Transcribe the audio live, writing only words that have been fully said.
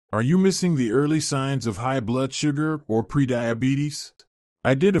Are you missing the early signs of high blood sugar or prediabetes?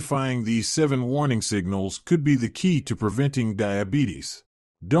 Identifying these 7 warning signals could be the key to preventing diabetes.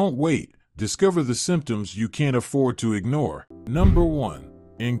 Don't wait. Discover the symptoms you can't afford to ignore. Number 1.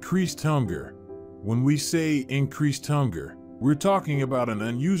 Increased hunger. When we say increased hunger, we're talking about an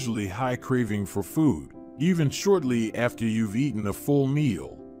unusually high craving for food, even shortly after you've eaten a full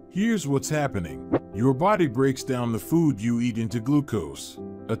meal. Here's what's happening. Your body breaks down the food you eat into glucose,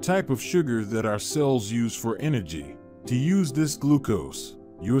 a type of sugar that our cells use for energy. To use this glucose,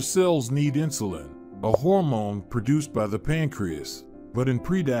 your cells need insulin, a hormone produced by the pancreas. But in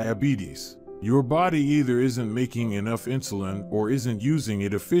prediabetes, your body either isn't making enough insulin or isn't using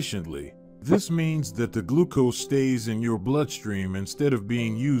it efficiently. This means that the glucose stays in your bloodstream instead of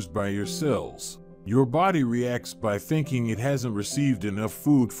being used by your cells. Your body reacts by thinking it hasn't received enough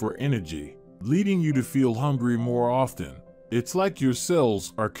food for energy, leading you to feel hungry more often. It's like your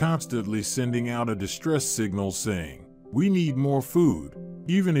cells are constantly sending out a distress signal saying, "We need more food,"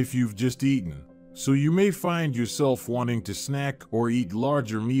 even if you've just eaten. So you may find yourself wanting to snack or eat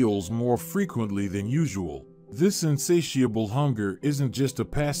larger meals more frequently than usual. This insatiable hunger isn't just a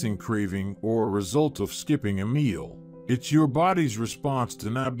passing craving or a result of skipping a meal. It's your body's response to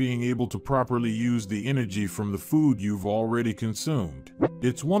not being able to properly use the energy from the food you've already consumed.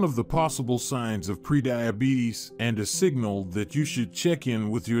 It's one of the possible signs of prediabetes and a signal that you should check in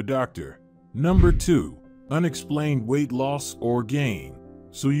with your doctor. Number 2. Unexplained weight loss or gain.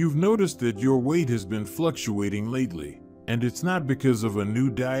 So you've noticed that your weight has been fluctuating lately, and it's not because of a new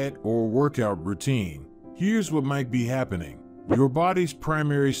diet or workout routine. Here's what might be happening. Your body's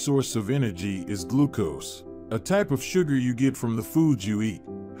primary source of energy is glucose, a type of sugar you get from the foods you eat.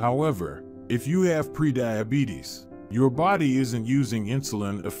 However, if you have prediabetes, your body isn't using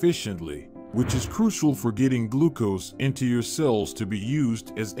insulin efficiently, which is crucial for getting glucose into your cells to be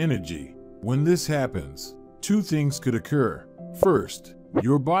used as energy. When this happens, 2 things could occur. First,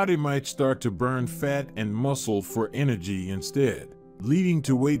 your body might start to burn fat and muscle for energy instead, leading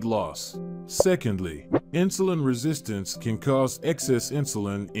to weight loss. Secondly, insulin resistance can cause excess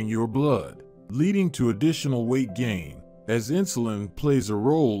insulin in your blood, leading to additional weight gain, as insulin plays a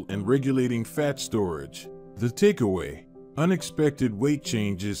role in regulating fat storage. The takeaway: unexpected weight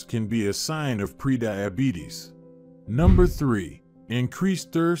changes can be a sign of prediabetes. Number 3.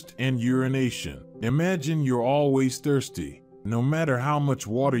 Increased thirst and urination. Imagine you're always thirsty, no matter how much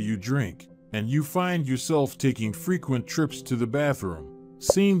water you drink, and you find yourself taking frequent trips to the bathroom.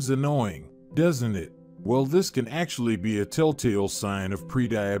 Seems annoying, doesn't it? Well, this can actually be a telltale sign of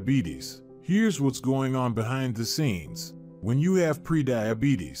prediabetes. Here's what's going on behind the scenes. When you have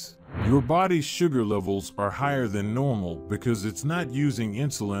prediabetes, your body's sugar levels are higher than normal because it's not using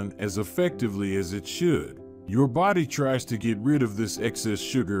insulin as effectively as it should. Your body tries to get rid of this excess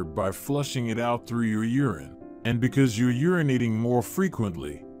sugar by flushing it out through your urine. And because you're urinating more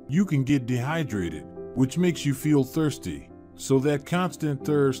frequently, you can get dehydrated, which makes you feel thirsty. So that constant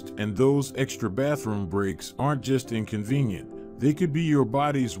thirst and those extra bathroom breaks aren't just inconvenient. They could be your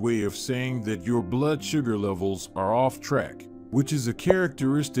body's way of saying that your blood sugar levels are off track, which is a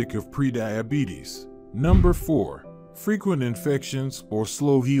characteristic of prediabetes. Number 4. Frequent infections or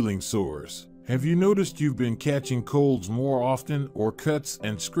slow healing sores. Have you noticed you've been catching colds more often, or cuts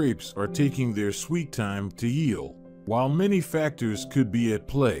and scrapes are taking their sweet time to heal? While many factors could be at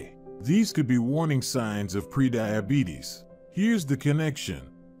play, these could be warning signs of prediabetes. Here's the connection.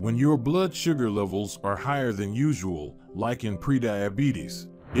 When your blood sugar levels are higher than usual, like in prediabetes,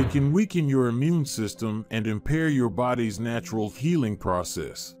 it can weaken your immune system and impair your body's natural healing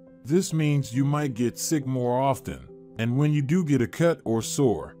process. This means you might get sick more often, and when you do get a cut or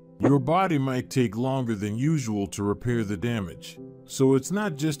sore, your body might take longer than usual to repair the damage. So it's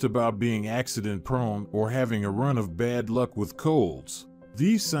not just about being accident-prone or having a run of bad luck with colds.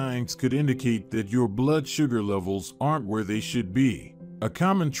 These signs could indicate that your blood sugar levels aren't where they should be, a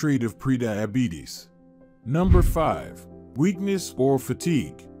common trait of prediabetes. Number 5. Weakness or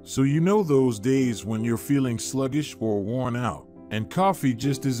fatigue. So you know those days when you're feeling sluggish or worn out, and coffee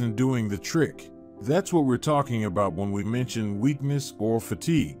just isn't doing the trick. That's what we're talking about when we mention weakness or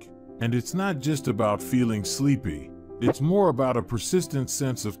fatigue. And it's not just about feeling sleepy. It's more about a persistent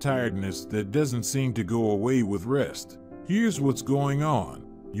sense of tiredness that doesn't seem to go away with rest. Here's what's going on.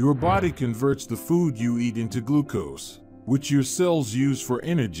 Your body converts the food you eat into glucose, which your cells use for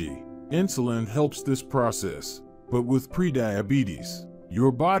energy. Insulin helps this process. But with prediabetes,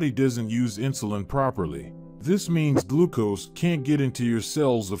 your body doesn't use insulin properly. This means glucose can't get into your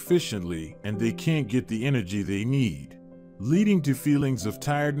cells efficiently, and they can't get the energy they need, leading to feelings of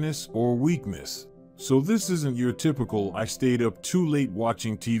tiredness or weakness. So this isn't your typical "I stayed up too late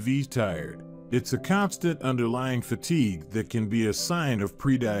watching TV tired." It's a constant underlying fatigue that can be a sign of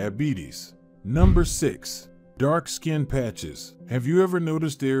prediabetes. Number 6. Dark skin patches. Have you ever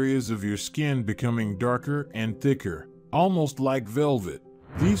noticed areas of your skin becoming darker and thicker, almost like velvet?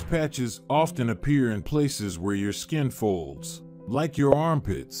 These patches often appear in places where your skin folds, like your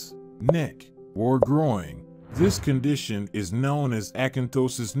armpits, neck, or groin. This condition is known as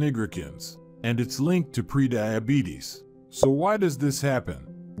acanthosis nigricans, and it's linked to prediabetes. So why does this happen?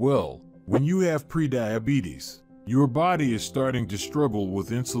 Well, when you have prediabetes, your body is starting to struggle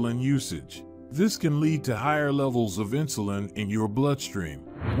with insulin usage. This can lead to higher levels of insulin in your bloodstream.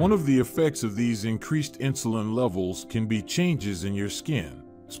 One of the effects of these increased insulin levels can be changes in your skin,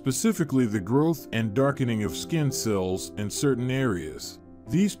 specifically the growth and darkening of skin cells in certain areas.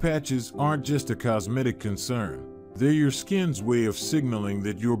 These patches aren't just a cosmetic concern. They're your skin's way of signaling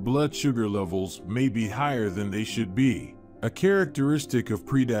that your blood sugar levels may be higher than they should be, a characteristic of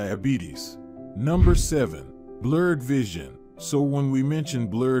prediabetes. Number 7. Blurred vision. So when we mention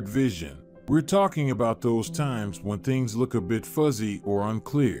blurred vision, we're talking about those times when things look a bit fuzzy or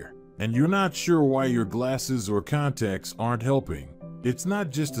unclear, and you're not sure why your glasses or contacts aren't helping. It's not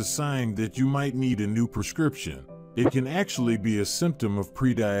just a sign that you might need a new prescription. It can actually be a symptom of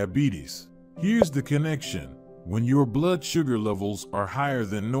prediabetes. Here's the connection. When your blood sugar levels are higher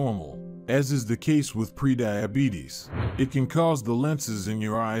than normal, as is the case with prediabetes, it can cause the lenses in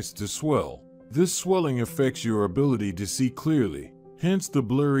your eyes to swell. This swelling affects your ability to see clearly, hence the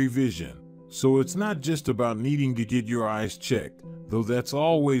blurry vision. So it's not just about needing to get your eyes checked, though that's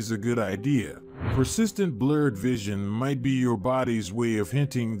always a good idea. Persistent blurred vision might be your body's way of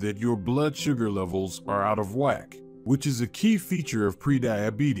hinting that your blood sugar levels are out of whack, which is a key feature of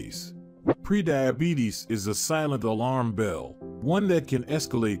prediabetes. Prediabetes is a silent alarm bell, one that can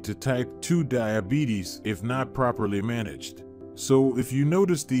escalate to type 2 diabetes if not properly managed. So if you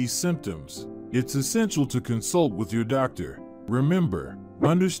notice these symptoms, it's essential to consult with your doctor. Remember,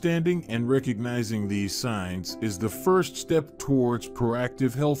 understanding and recognizing these signs is the first step towards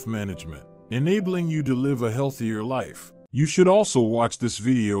proactive health management, enabling you to live a healthier life. You should also watch this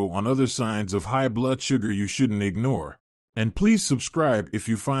video on other signs of high blood sugar you shouldn't ignore. And please subscribe if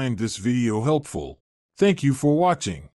you find this video helpful. Thank you for watching.